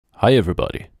Hi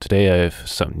everybody, today I have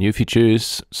some new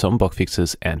features, some bug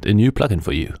fixes and a new plugin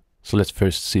for you. So let's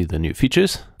first see the new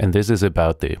features, and this is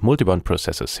about the multi-band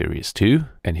processor series 2,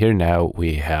 and here now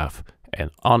we have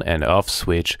an on and off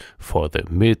switch for the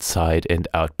mid, side and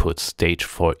output stage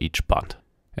for each band.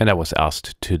 And I was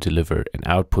asked to deliver an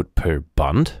output per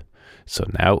band, so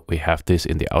now we have this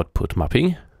in the output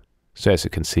mapping. So as you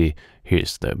can see,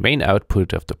 here's the main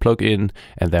output of the plugin,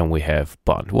 and then we have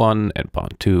band 1 and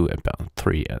band 2 and band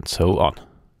 3 and so on.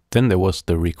 Then there was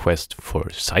the request for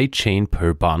sidechain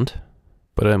per band,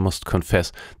 but I must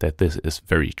confess that this is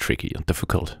very tricky and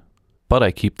difficult. But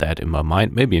I keep that in my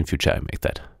mind, maybe in future I make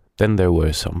that. Then there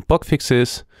were some bug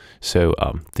fixes, so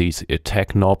these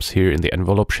attack knobs here in the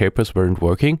envelope shapers weren't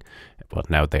working, but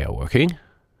now they are working.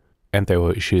 And there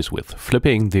were issues with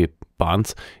flipping the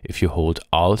bands. If you hold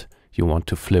Alt, you want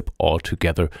to flip all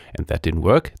together, and that didn't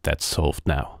work. That's solved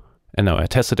now. And now I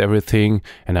tested everything,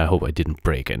 and I hope I didn't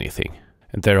break anything.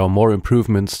 And there are more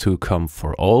improvements to come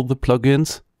for all the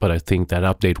plugins, but I think that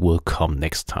update will come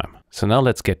next time. So now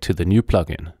let's get to the new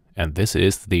plugin, and this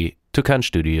is the Tukan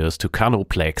Studios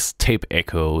Tukanoplex Tape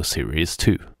Echo Series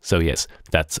 2. So yes,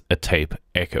 that's a tape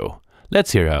echo.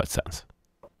 Let's hear how it sounds.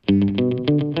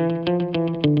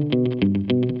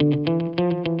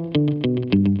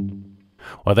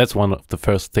 Well, that's one of the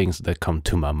first things that come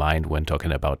to my mind when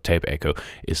talking about tape echo,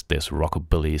 is this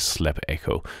rockabilly slap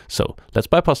echo. So let's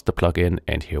bypass the plugin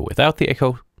and hear without the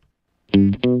echo.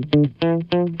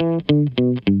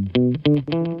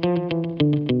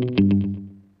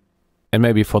 And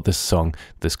maybe for this song,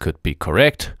 this could be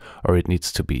correct, or it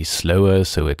needs to be slower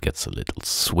so it gets a little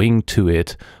swing to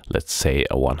it. Let's say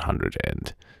a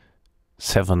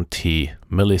 170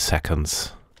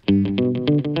 milliseconds.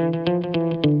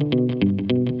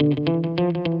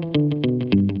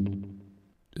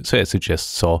 So as you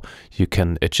just saw, you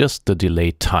can adjust the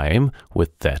delay time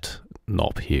with that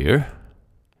knob here.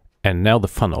 And now the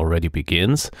fun already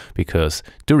begins, because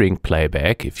during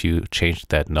playback, if you change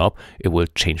that knob, it will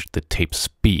change the tape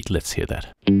speed. Let's hear that.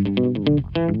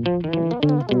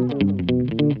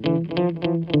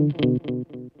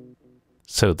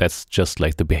 So that's just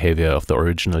like the behavior of the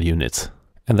original units.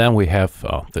 And then we have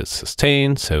the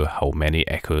sustain, so how many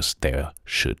echoes there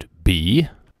should be.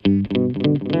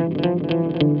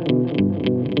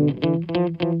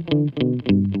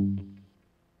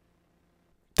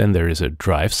 Then there is a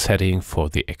drive setting for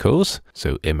the echoes.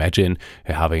 So imagine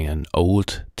having an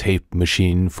old tape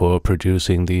machine for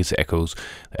producing these echoes.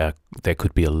 There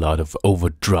could be a lot of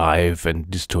overdrive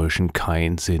and distortion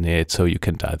kinds in it, so you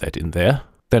can dial that in there.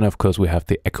 Then of course we have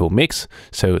the echo mix.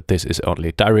 So this is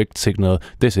only direct signal,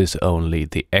 this is only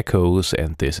the echoes,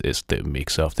 and this is the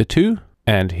mix of the two.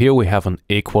 And here we have an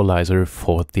equalizer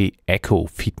for the echo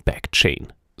feedback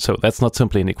chain. So that's not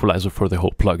simply an equalizer for the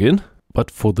whole plugin,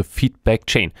 but for the feedback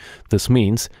chain. This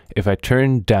means if I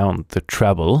turn down the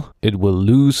treble, it will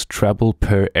lose treble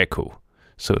per echo.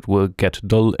 So it will get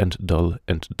dull and dull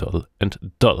and dull and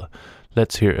dull.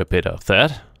 Let's hear a bit of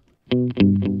that.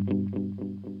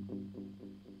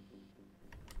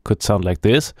 Could sound like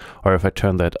this, or if I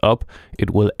turn that up,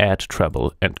 it will add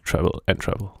treble and treble and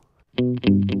treble.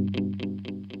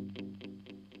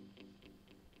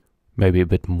 Maybe a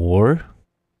bit more.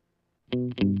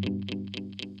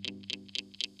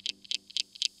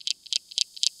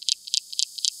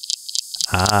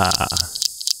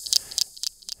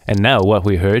 And now what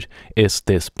we heard is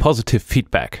this positive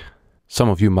feedback. Some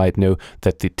of you might know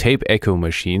that the tape echo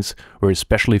machines were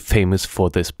especially famous for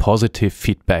this positive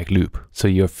feedback loop. So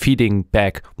you're feeding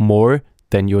back more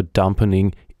than you're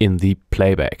dampening in the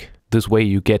playback. This way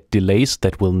you get delays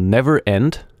that will never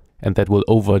end and that will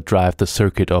overdrive the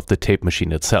circuit of the tape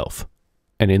machine itself.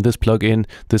 And in this plugin,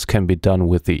 this can be done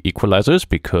with the equalizers,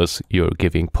 because you're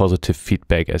giving positive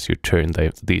feedback as you turn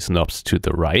these knobs to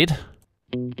the right.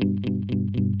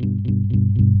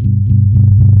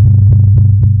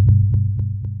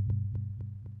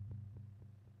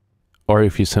 Or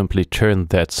if you simply turn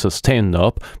that sustain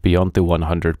knob beyond the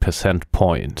 100%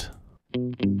 point.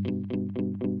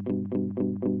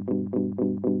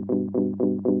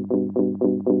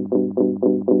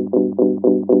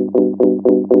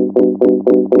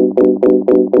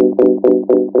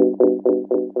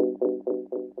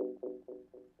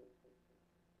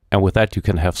 And with that you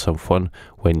can have some fun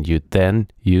when you then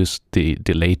use the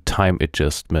delay time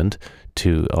adjustment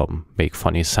to make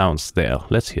funny sounds there.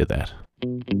 Let's hear that.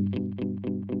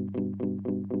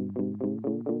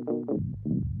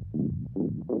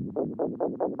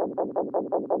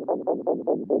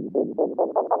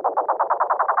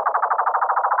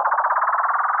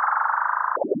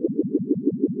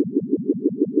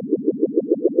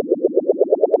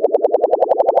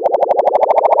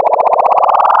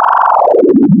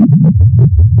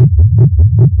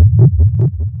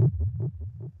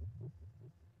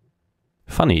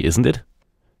 Funny, isn't it?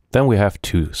 Then we have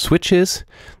two switches.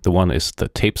 The one is the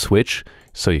tape switch,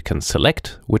 so you can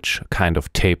select which kind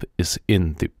of tape is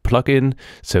in the plugin.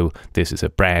 So this is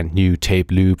a brand new tape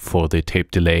loop for the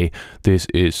tape delay. This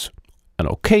is an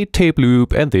okay tape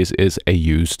loop, and this is a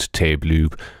used tape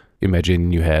loop.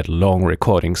 Imagine you had long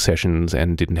recording sessions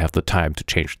and didn't have the time to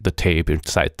change the tape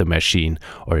inside the machine,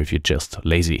 or if you're just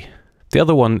lazy. The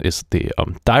other one is the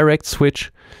direct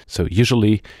switch. So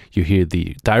usually you hear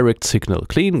the direct signal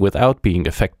clean without being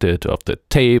affected of the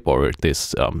tape or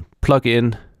this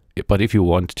plugin. But if you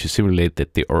want to simulate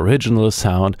that the original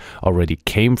sound already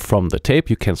came from the tape,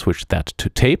 you can switch that to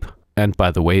tape. And by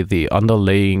the way, the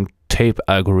underlying tape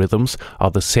algorithms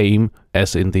are the same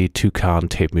as in the Tukan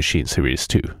tape machine series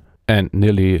 2. And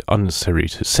nearly unnecessary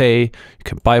to say, you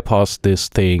can bypass this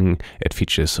thing. It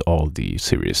features all the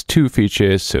Series 2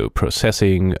 features, so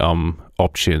processing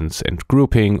options and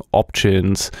grouping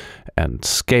options and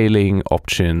scaling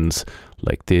options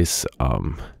like this,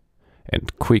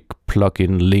 and quick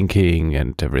plugin linking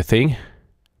and everything.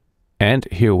 And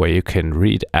here where you can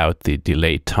read out the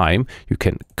delay time, you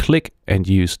can click and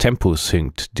use tempo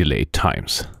synced delay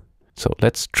times. So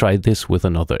let's try this with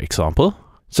another example.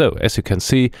 So as you can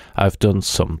see, I've done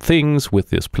some things with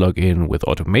this plugin with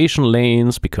automation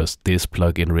lanes, because this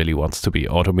plugin really wants to be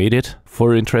automated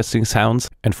for interesting sounds.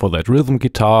 And for that rhythm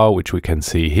guitar, which we can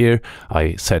see here,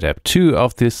 I set up 2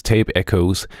 of these tape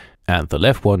echoes, and the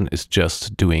left one is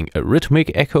just doing a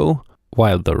rhythmic echo,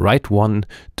 while the right one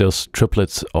does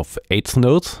triplets of 8th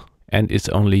notes and is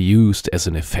only used as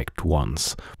an effect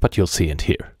once, but you'll see it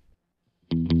here.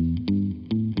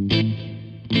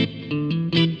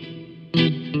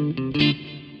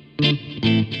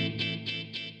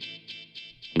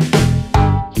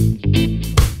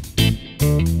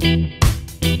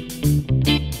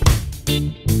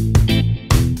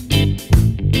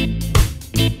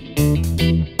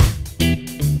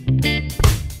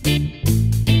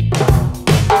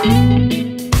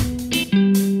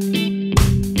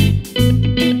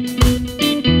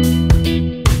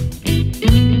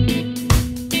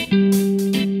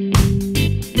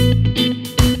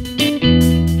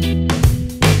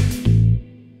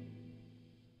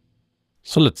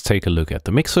 So let's take a look at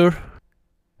the mixer.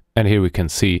 And here we can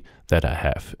see that I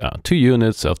have 2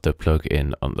 units of the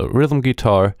plugin on the rhythm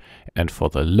guitar. And for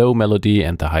the low melody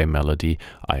and the high melody,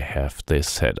 I have this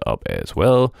set up as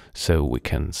well. So we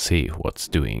can see what's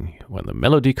doing when the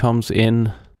melody comes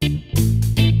in.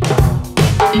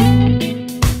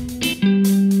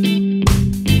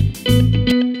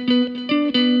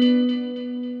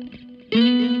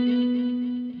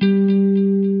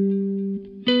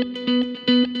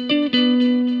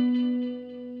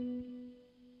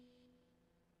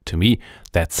 To me,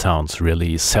 that sounds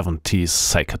really 70s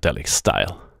psychedelic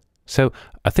style. So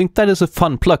I think that is a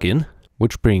fun plugin,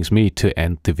 which brings me to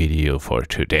end the video for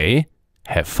today.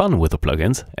 Have fun with the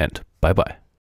plugins, and bye bye.